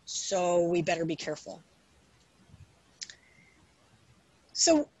revert, so we better be careful.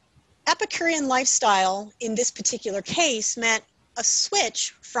 So Epicurean lifestyle in this particular case meant a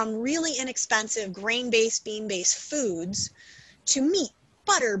switch from really inexpensive grain-based, bean-based foods to meat,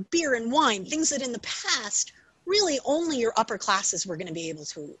 butter, beer, and wine, things that in the past really only your upper classes were going to be able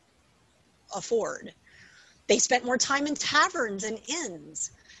to afford. They spent more time in taverns and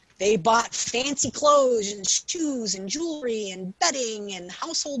inns. They bought fancy clothes and shoes and jewelry and bedding and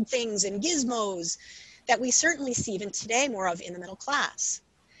household things and gizmos that we certainly see even today more of in the middle class.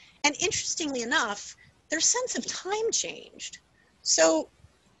 And interestingly enough, their sense of time changed. So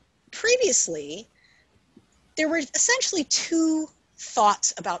previously, there were essentially two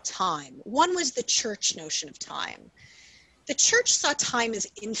thoughts about time. One was the church notion of time. The church saw time as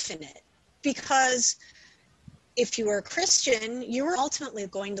infinite because if you were a Christian, you were ultimately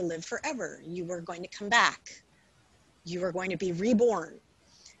going to live forever. You were going to come back. You were going to be reborn.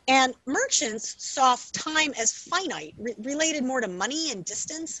 And merchants saw time as finite, related more to money and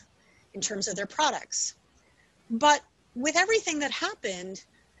distance in terms of their products. But with everything that happened,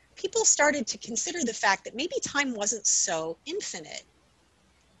 people started to consider the fact that maybe time wasn't so infinite.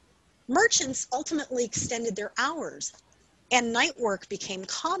 Merchants ultimately extended their hours, and night work became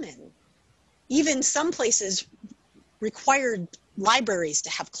common. Even some places required libraries to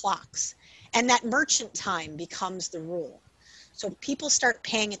have clocks, and that merchant time becomes the rule. So people start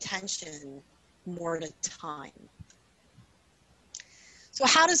paying attention more to time. So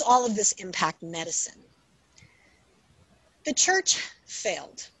how does all of this impact medicine? The church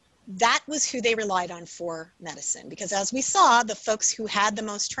failed. That was who they relied on for medicine, because as we saw, the folks who had the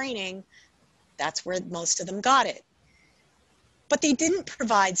most training, that's where most of them got it. But they didn't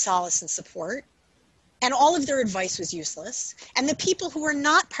provide solace and support, and all of their advice was useless. And the people who were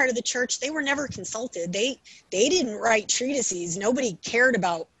not part of the church, they were never consulted. They didn't write treatises. Nobody cared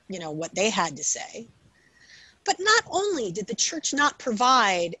about, what they had to say. But not only did the church not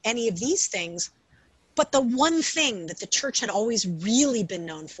provide any of these things, but the one thing that the church had always really been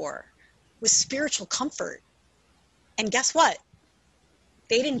known for was spiritual comfort. And guess what?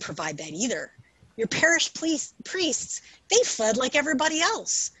 They didn't provide that either. Your parish priests, they fed like everybody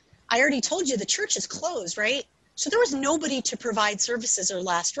else. I already told you the church is closed, right? So there was nobody to provide services or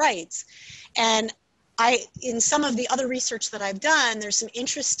last rites. And in some of the other research that I've done, there's some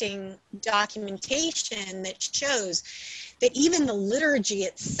interesting documentation that shows that even the liturgy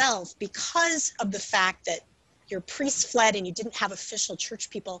itself, because of the fact that your priests fled and you didn't have official church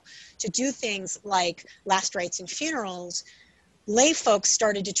people to do things like last rites and funerals, lay folks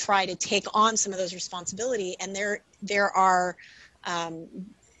started to try to take on some of those responsibility. And there's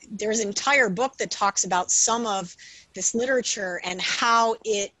an entire book that talks about some of this literature and how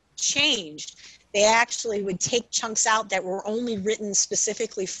it changed. They actually would take chunks out that were only written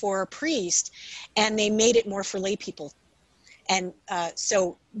specifically for a priest, and they made it more for lay people. And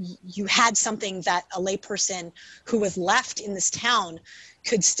so you had something that a layperson who was left in this town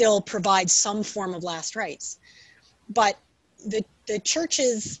could still provide some form of last rites. But the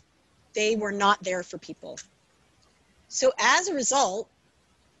churches, they were not there for people. So as a result,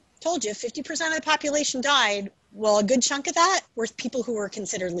 told you 50% of the population died. Well, a good chunk of that were people who were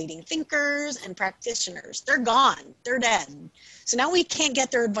considered leading thinkers and practitioners. They're gone, they're dead. So now we can't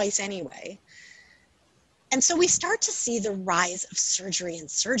get their advice anyway. And so we start to see the rise of surgery and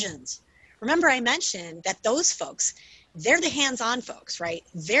surgeons. Remember, I mentioned that those folks, they're the hands-on folks, right?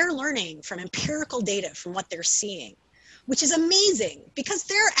 They're learning from empirical data from what they're seeing, which is amazing because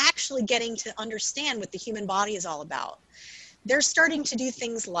they're actually getting to understand what the human body is all about. They're starting to do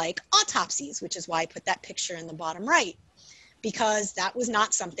things like autopsies, which is why I put that picture in the bottom right, because that was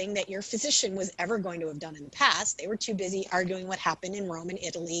not something that your physician was ever going to have done in the past. They were too busy arguing what happened in Rome and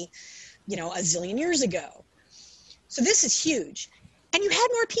Italy, a zillion years ago. So this is huge. And you had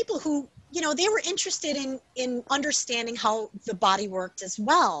more people who, they were interested in understanding how the body worked as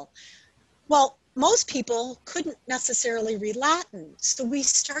well. Well, most people couldn't necessarily read Latin. So we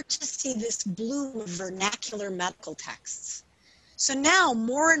start to see this bloom of vernacular medical texts. So now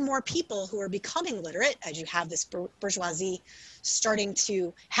more and more people who are becoming literate, as you have this bourgeoisie starting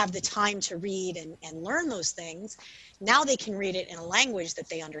to have the time to read and learn those things, now they can read it in a language that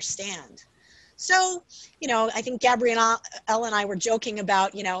they understand. So, I think Gabrielle and I were joking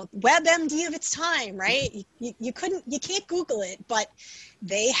about, WebMD of its time, right? You can't Google it, but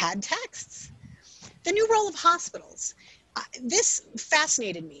they had texts. The new role of hospitals. This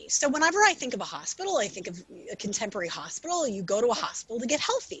fascinated me. So whenever I think of a hospital, I think of a contemporary hospital. You go to a hospital to get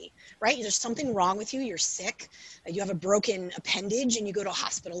healthy, right? There's something wrong with you. You're sick. You have a broken appendage and you go to a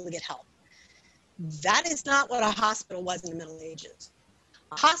hospital to get help. That is not what a hospital was in the Middle Ages.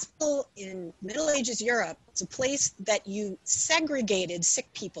 A hospital in Middle Ages Europe was a place that you segregated sick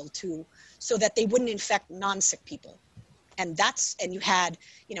people to so that they wouldn't infect non-sick people. And you had,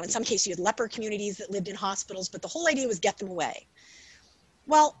 in some cases you had leper communities that lived in hospitals, but the whole idea was get them away.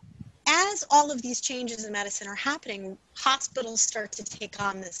 Well, as all of these changes in medicine are happening, hospitals start to take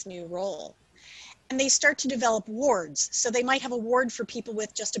on this new role. And they start to develop wards. So they might have a ward for people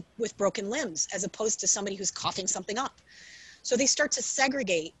with with broken limbs, as opposed to somebody who's coughing something up. So they start to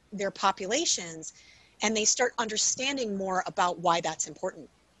segregate their populations, and they start understanding more about why that's important.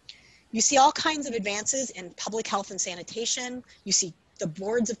 You see all kinds of advances in public health and sanitation. You see the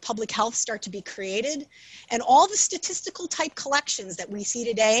boards of public health start to be created, and all the statistical type collections that we see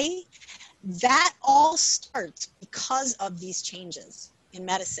today, that all starts because of these changes in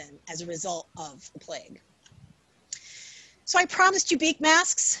medicine as a result of the plague. So I promised you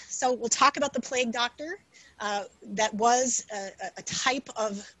Beak-Masks, so we'll talk about the plague doctor. That was a type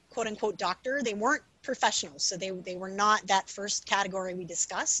of quote unquote doctor. They weren't professionals, so they were not that first category we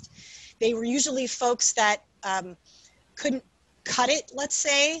discussed. They were usually folks that couldn't cut it, let's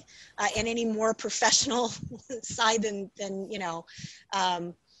say, in any more professional side than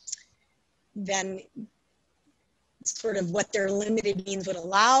sort of what their limited means would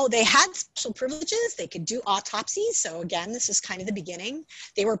allow. They had special privileges. They could do autopsies. So again, this is kind of the beginning.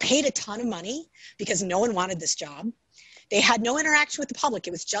 They were paid a ton of money because no one wanted this job. They had no interaction with the public.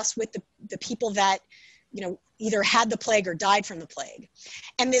 It was just with the people that, either had the plague or died from the plague.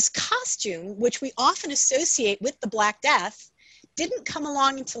 And this costume, which we often associate with the Black Death, didn't come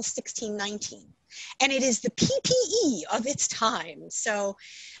along until 1619. And it is the PPE of its time. So,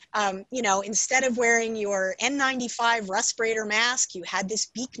 instead of wearing your N95 respirator mask, you had this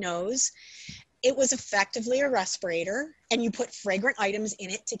beak nose. It was effectively a respirator, and you put fragrant items in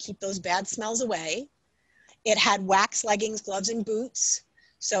it to keep those bad smells away. It had wax leggings, gloves, and boots.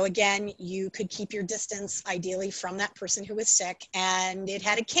 So again, you could keep your distance ideally from that person who was sick. And it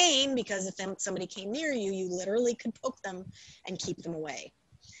had a cane because if somebody came near you, you literally could poke them and keep them away.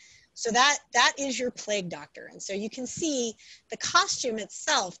 So that is your plague doctor. And so you can see the costume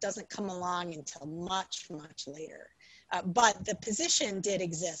itself doesn't come along until much, much later. But the position did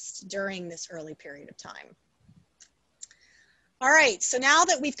exist during this early period of time. All right, so now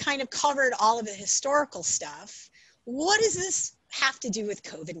that we've kind of covered all of the historical stuff, what does this have to do with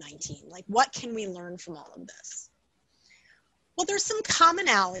COVID-19? Like, what can we learn from all of this? Well, there's some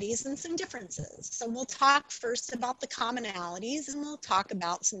commonalities and some differences. So we'll talk first about the commonalities and we'll talk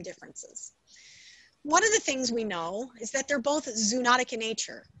about some differences. One of the things we know is that they're both zoonotic in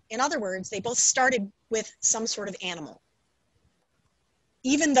nature. In other words, they both started with some sort of animal.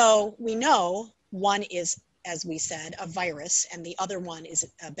 Even though we know one is, as we said, a virus and the other one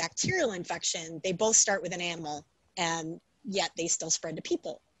is a bacterial infection, they both start with an animal and yet they still spread to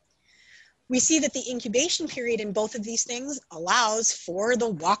people. We see that the incubation period in both of these things allows for the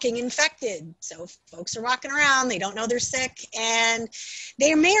walking infected. So folks are walking around, they don't know they're sick, and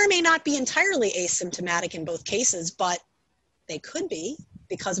they may or may not be entirely asymptomatic in both cases, but they could be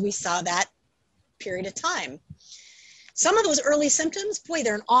because we saw that period of time. Some of those early symptoms, boy,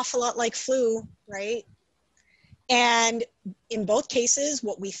 they're an awful lot like flu, right? And in both cases,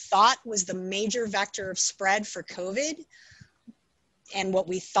 what we thought was the major vector of spread for COVID and what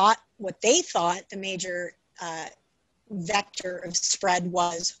they thought the major vector of spread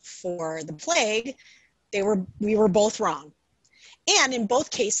was for the plague, we were both wrong. And in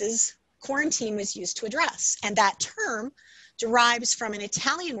both cases, quarantine was used to address. And that term derives from an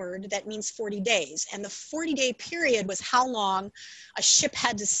Italian word that means 40 days. And the 40-day period was how long a ship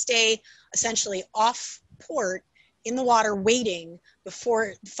had to stay essentially off port in the water waiting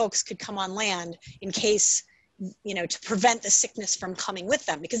before folks could come on land in case, to prevent the sickness from coming with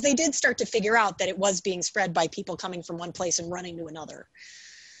them, because they did start to figure out that it was being spread by people coming from one place and running to another.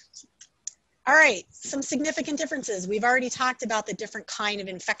 All right, some significant differences. We've already talked about the different kind of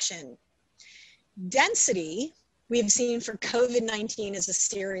infection. Density, we've seen for COVID-19 is a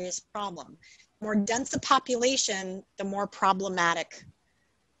serious problem. The more dense a population, the more problematic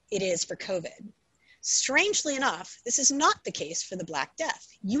it is for COVID. Strangely enough, this is not the case for the Black Death.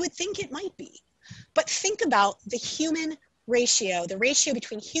 You would think it might be. But think about the human ratio, the ratio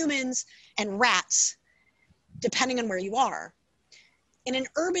between humans and rats, depending on where you are. In an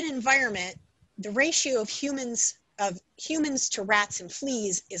urban environment, the ratio of humans to rats and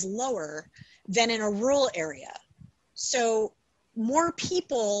fleas is lower than in a rural area. So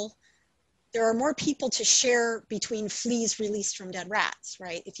there are more people to share between fleas released from dead rats,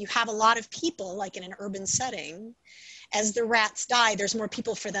 right? If you have a lot of people, like in an urban setting, as the rats die, there's more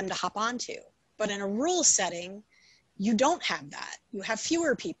people for them to hop onto. But in a rural setting, you don't have that. You have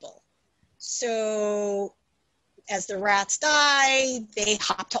fewer people. So as the rats die, they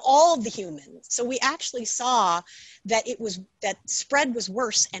hop to all of the humans. So we actually saw that that spread was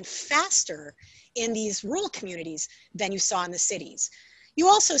worse and faster in these rural communities than you saw in the cities. You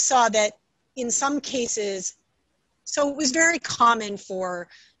also saw that in some cases, so it was very common for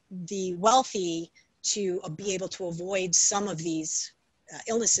the wealthy to be able to avoid some of these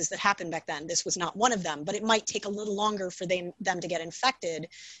illnesses that happened back then. This was not one of them, but it might take a little longer for them to get infected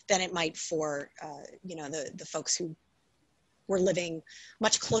than it might for the folks who were living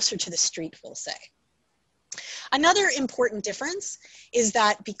much closer to the street, we'll say. Another important difference is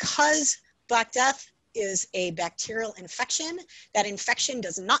that because Black Death is a bacterial infection, that infection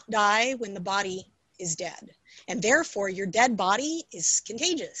does not die when the body is dead. And therefore, your dead body is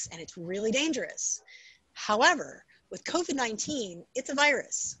contagious and it's really dangerous. However, with COVID-19, it's a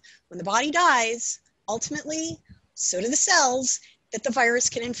virus. When the body dies, ultimately, so do the cells that the virus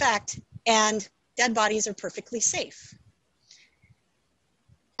can infect, and dead bodies are perfectly safe.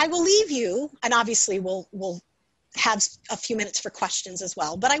 I will leave you, and obviously we'll have a few minutes for questions as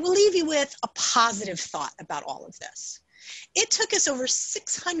well, but I will leave you with a positive thought about all of this. It took us over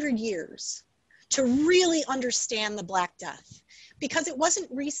 600 years to really understand the Black Death, because it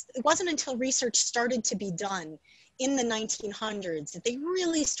wasn't until research started to be done in the 1900s that they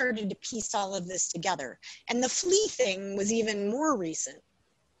really started to piece all of this together. And the flea thing was even more recent.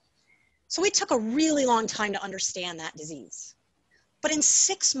 So it took a really long time to understand that disease. But in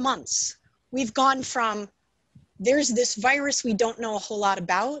 6 months, we've gone from there's this virus we don't know a whole lot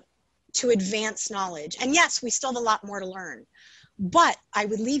about to advanced knowledge. And yes, we still have a lot more to learn. But I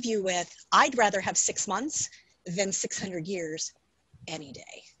would leave you with, I'd rather have 6 months than 600 years any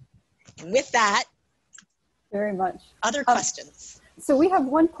day. And with that, very much. Other questions? So we have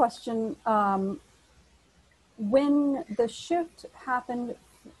one question. When the shift happened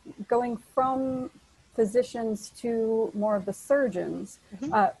going from physicians to more of the surgeons,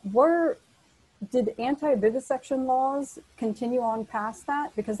 did anti-vivisection laws continue on past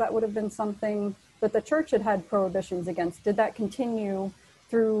that? Because that would have been something that the church had prohibitions against. Did that continue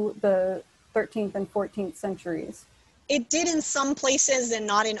through the 13th and 14th centuries? It did in some places and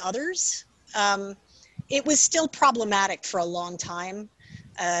not in others. it was still problematic for a long time.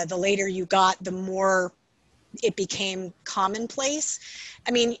 The later you got, the more it became commonplace.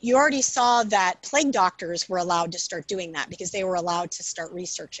 I mean, you already saw that plague doctors were allowed to start doing that because they were allowed to start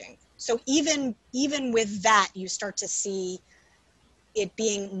researching. So even with that, you start to see it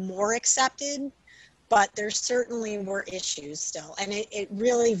being more accepted, but there certainly were issues still. And it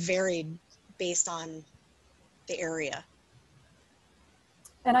really varied based on the area.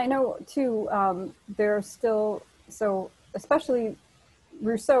 And I know too, there's still, so especially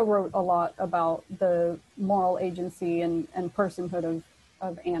Rousseau wrote a lot about the moral agency and personhood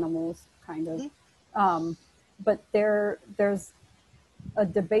of animals, kind of. Mm-hmm. But there's a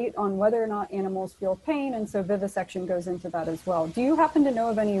debate on whether or not animals feel pain, and so vivisection goes into that as well. Do you happen to know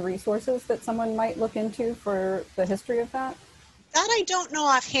of any resources that someone might look into for the history of that? That I don't know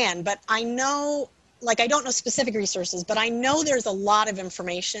offhand, but I know, like, I don't know specific resources, but I know there's a lot of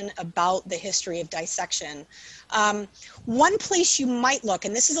information about the history of dissection. One place you might look,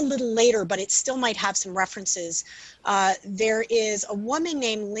 and this is a little later, but it still might have some references. There is a woman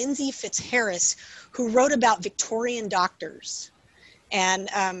named Lindsay Fitzharris who wrote about Victorian doctors. And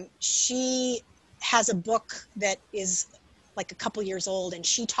she has a book that is like a couple years old, and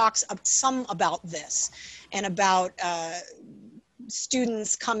she talks some about this and about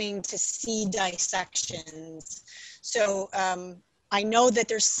students coming to see dissections. So I know that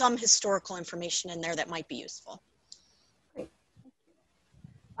there's some historical information in there that might be useful. Great.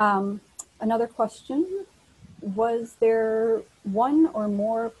 Another question, was there one or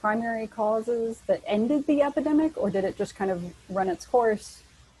more primary causes that ended the epidemic, or did it just kind of run its course?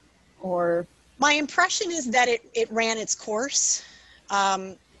 Or my impression is that it ran its course,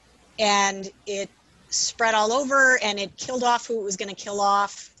 and it spread all over, and it killed off who it was going to kill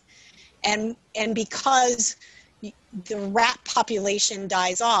off. And because the rat population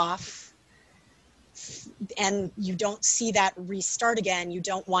dies off and you don't see that restart again, you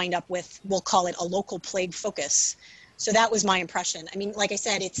don't wind up with, we'll call it a local plague focus. So that was my impression. I mean, like I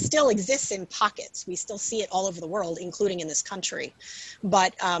said, it still exists in pockets. We still see it all over the world, including in this country.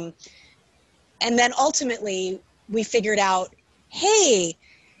 But, and then ultimately we figured out, hey,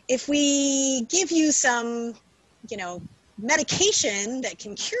 if we give you some, medication that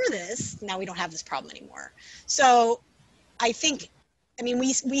can cure this, now we don't have this problem anymore. So I think, I mean,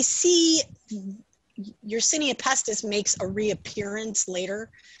 we see Yersinia pestis makes a reappearance later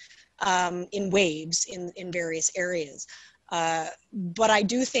in waves in various areas. But I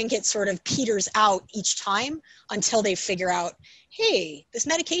do think it sort of peters out each time until they figure out, hey, this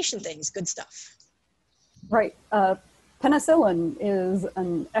medication thing's good stuff. Right. Penicillin is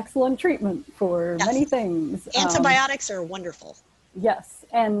an excellent treatment for many things. Antibiotics are wonderful. Yes.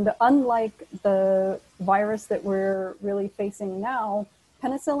 And unlike the virus that we're really facing now,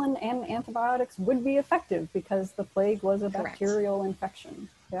 penicillin and antibiotics would be effective because the plague was a bacterial infection.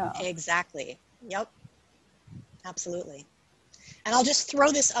 Yeah. Exactly. Yep. Absolutely. And I'll just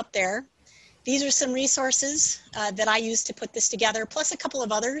throw this up there. These are some resources that I used to put this together, plus a couple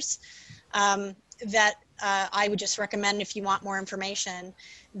of others that I would just recommend if you want more information.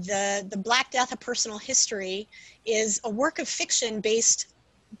 The Black Death, A Personal History is a work of fiction based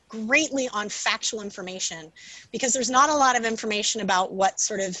greatly on factual information, because there's not a lot of information about what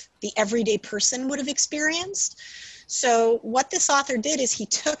sort of the everyday person would have experienced. So what this author did is he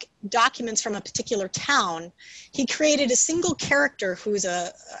took documents from a particular town. He created a single character who's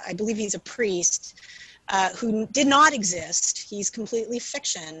I believe he's a priest, who did not exist. He's completely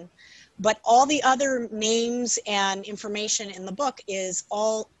fiction. But all the other names and information in the book is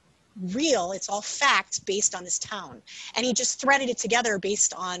all real. It's all facts based on this town. And he just threaded it together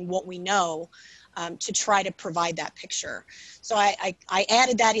based on what we know to try to provide that picture. So I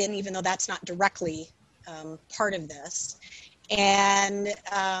added that in, even though that's not directly part of this. And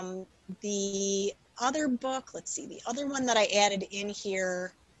the other book, let's see, the other one that I added in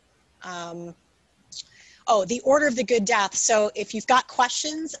here, The Order of the Good Death. So if you've got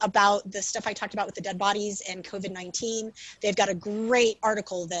questions about the stuff I talked about with the dead bodies and COVID-19, they've got a great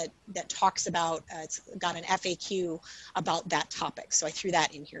article that talks about, it's got an FAQ about that topic. So I threw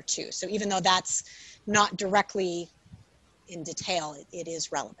that in here too. So even though that's not directly in detail, it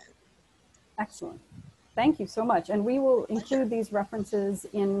is relevant. Excellent. Thank you so much. And we will include these references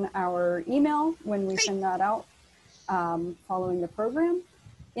in our email when we send that out following the program.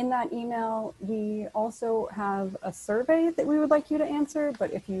 In that email, we also have a survey that we would like you to answer,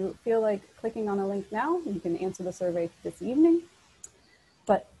 but if you feel like clicking on a link now, you can answer the survey this evening.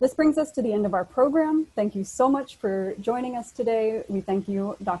 But this brings us to the end of our program. Thank you so much for joining us today. We thank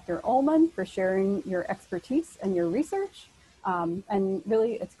you, Dr. Ullman, for sharing your expertise and your research. And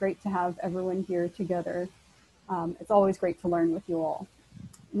really, it's great to have everyone here together. It's always great to learn with you all.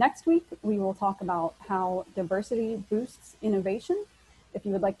 Next week, we will talk about how diversity boosts innovation. If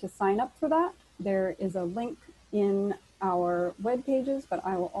you would like to sign up for that, there is a link in our web pages, but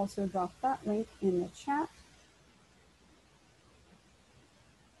I will also drop that link in the chat.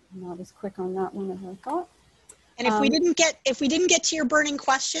 I'm not as quick on that one as I thought. And if we didn't get to your burning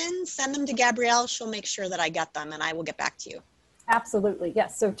questions, send them to Gabrielle. She'll make sure that I get them, and I will get back to you. Absolutely,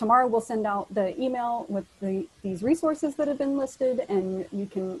 yes. So tomorrow we'll send out the email with these resources that have been listed, and you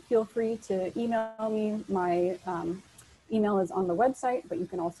can feel free to email me. My email is on the website, but you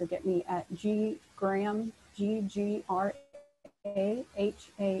can also get me at ggraham, GGRAHAM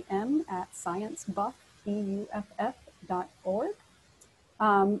at sciencebuff.org.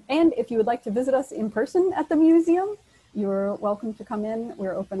 And if you would like to visit us in person at the museum, you're welcome to come in.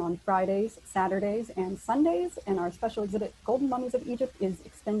 We're open on Fridays, Saturdays, and Sundays, and our special exhibit, Golden Mummies of Egypt, is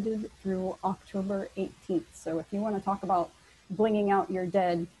extended through October 18th. So if you want to talk about blinging out your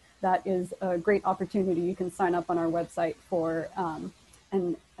dead, that is a great opportunity. You can sign up on our website for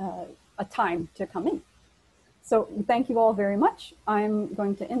a time to come in. So thank you all very much. I'm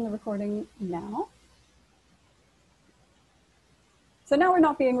going to end the recording now. So now we're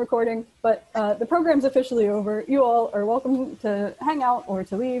not being recording, but the program's officially over. You all are welcome to hang out or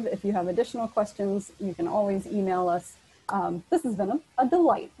to leave. If you have additional questions, you can always email us. This has been a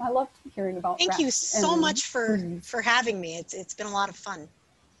delight. I loved hearing about Thank you so much for having me. It's been a lot of fun.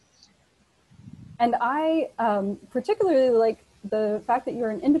 And I particularly like the fact that you're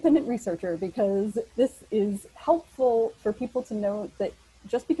an independent researcher, because this is helpful for people to know that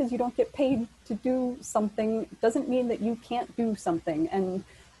just because you don't get paid to do something doesn't mean that you can't do something. And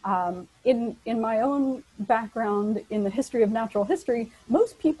in my own background in the history of natural history,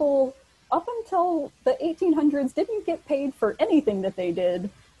 most people up until the 1800s didn't get paid for anything that they did.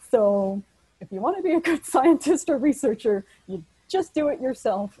 So if you want to be a good scientist or researcher, you just do it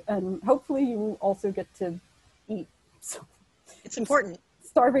yourself, and hopefully you also get to eat. So, it's important.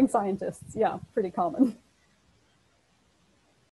 Starving scientists, yeah, pretty common.